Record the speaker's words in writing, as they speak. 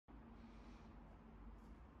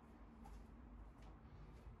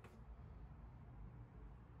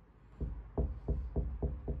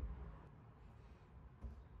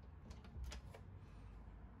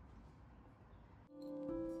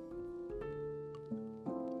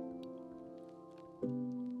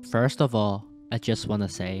First of all, I just want to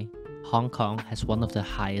say, Hong Kong has one of the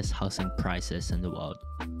highest housing prices in the world.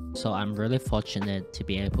 So I'm really fortunate to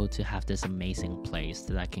be able to have this amazing place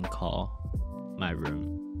that I can call my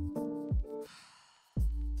room.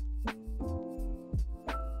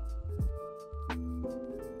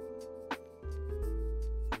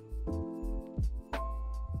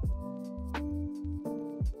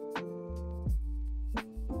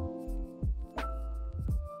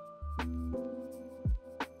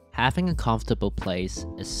 Having a comfortable place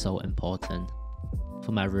is so important.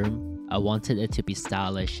 For my room, I wanted it to be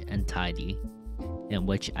stylish and tidy, in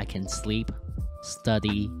which I can sleep,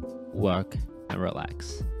 study, work, and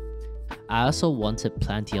relax. I also wanted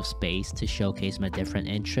plenty of space to showcase my different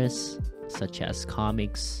interests, such as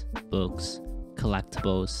comics, books,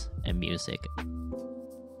 collectibles, and music.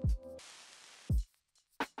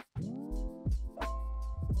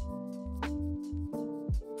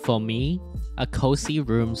 For me, a cozy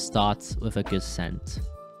room starts with a good scent,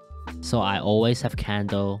 so I always have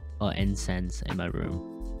candle or incense in my room.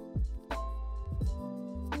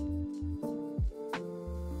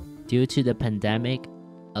 Due to the pandemic,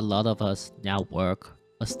 a lot of us now work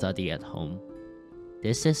or study at home.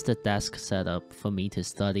 This is the desk setup for me to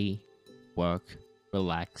study, work,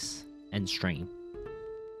 relax, and stream.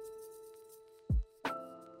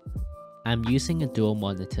 I'm using a dual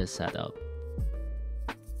monitor setup.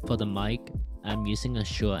 For the mic, I'm using a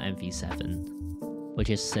Shure MV7, which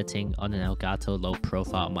is sitting on an Elgato low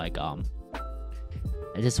profile mic arm.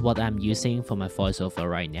 It is what I'm using for my voiceover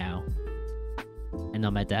right now. And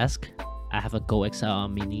on my desk, I have a Go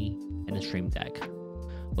XLR Mini and a Stream Deck,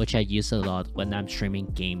 which I use a lot when I'm streaming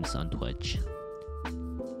games on Twitch.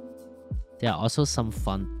 There are also some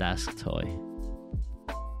fun desk toys.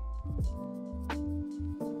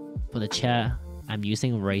 For the chair, I'm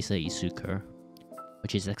using Razer Isuka,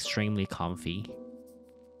 which is extremely comfy.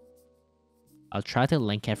 I'll try to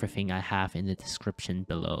link everything I have in the description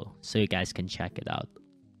below so you guys can check it out.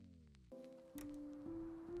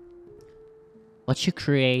 What you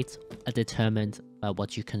create are determined by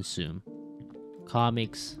what you consume.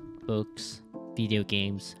 Comics, books, video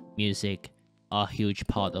games, music are a huge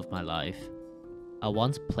part of my life. I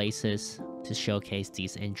want places to showcase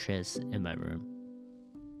these interests in my room.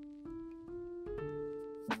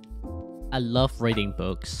 I love reading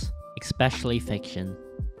books, especially fiction,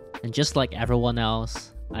 and just like everyone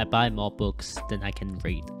else, I buy more books than I can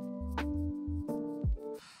read.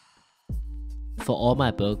 For all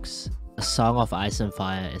my books, A Song of Ice and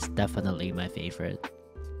Fire is definitely my favorite.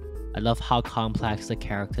 I love how complex the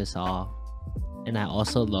characters are, and I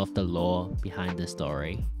also love the lore behind the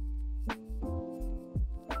story.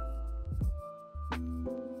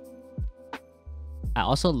 I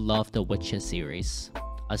also love the Witcher series.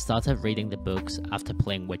 I started reading the books after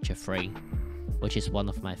playing Witcher 3, which is one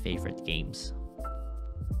of my favorite games.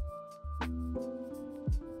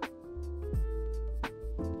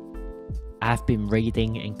 I have been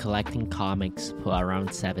reading and collecting comics for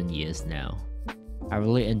around 7 years now. I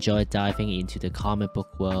really enjoy diving into the comic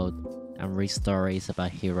book world and read stories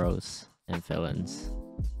about heroes and villains.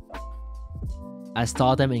 I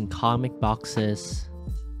store them in comic boxes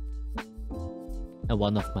and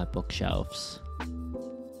one of my bookshelves.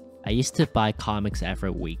 I used to buy comics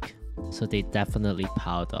every week, so they definitely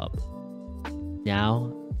piled up.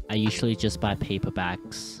 Now, I usually just buy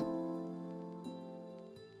paperbacks.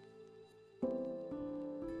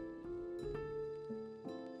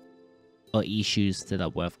 Or issues that are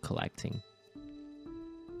worth collecting.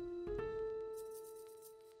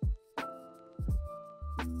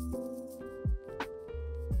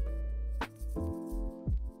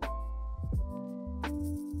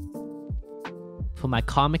 For my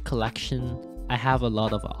comic collection, I have a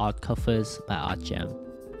lot of art covers by Art Gem.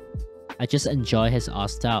 I just enjoy his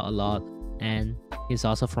art style a lot, and he's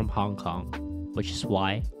also from Hong Kong, which is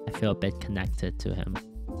why I feel a bit connected to him.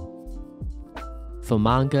 For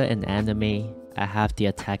manga and anime, I have the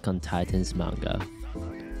Attack on Titans manga.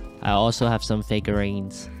 I also have some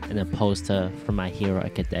figurines and a poster from My Hero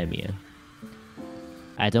Academia.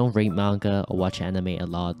 I don't read manga or watch anime a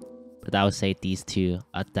lot, but I would say these two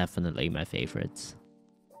are definitely my favorites.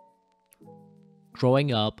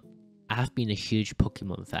 Growing up, I have been a huge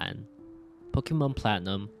Pokemon fan. Pokemon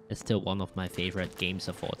Platinum is still one of my favorite games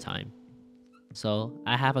of all time. So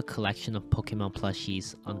I have a collection of Pokemon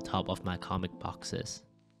plushies on top of my comic boxes.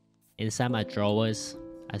 Inside my drawers,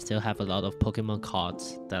 I still have a lot of Pokemon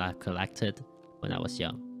cards that I collected when I was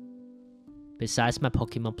young. Besides my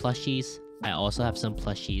Pokemon plushies, I also have some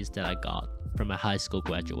plushies that I got from my high school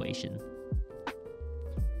graduation.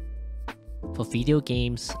 For video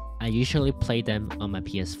games, I usually play them on my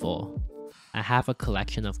PS4. I have a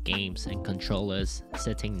collection of games and controllers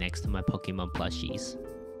sitting next to my Pokemon plushies,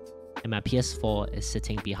 and my PS4 is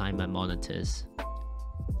sitting behind my monitors.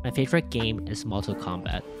 My favorite game is Mortal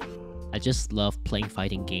Kombat. I just love playing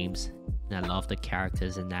fighting games, and I love the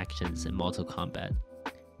characters and actions in Mortal Kombat.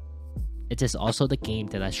 It is also the game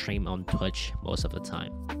that I stream on Twitch most of the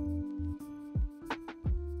time.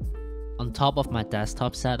 On top of my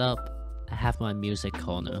desktop setup, I have my music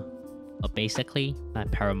corner, or basically my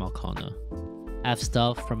Paramore corner. I have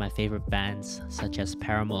stuff from my favorite bands such as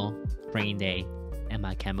Paramore, Green Day, and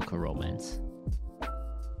My Chemical Romance.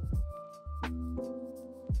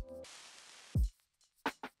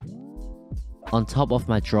 On top of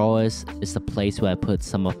my drawers is the place where I put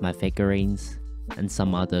some of my figurines and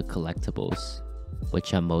some other collectibles,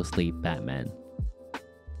 which are mostly Batman.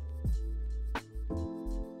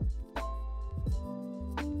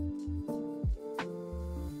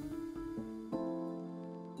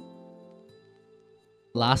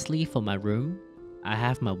 Lastly, for my room, I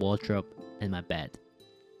have my wardrobe and my bed.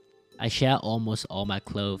 I share almost all my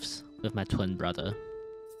clothes with my twin brother,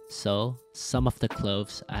 so some of the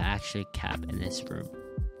clothes I actually kept in his room.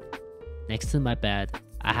 Next to my bed,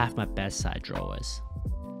 I have my bedside drawers.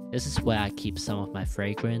 This is where I keep some of my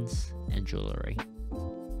fragrance and jewelry.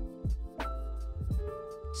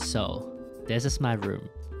 So, this is my room.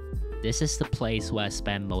 This is the place where I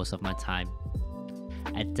spend most of my time.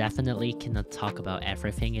 I definitely cannot talk about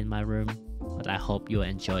everything in my room, but I hope you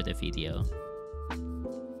enjoy the video.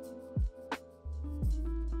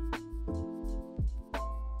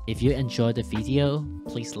 If you enjoyed the video,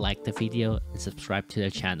 please like the video and subscribe to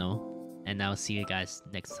the channel, and I'll see you guys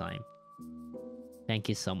next time. Thank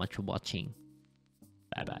you so much for watching.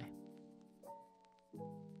 Bye bye.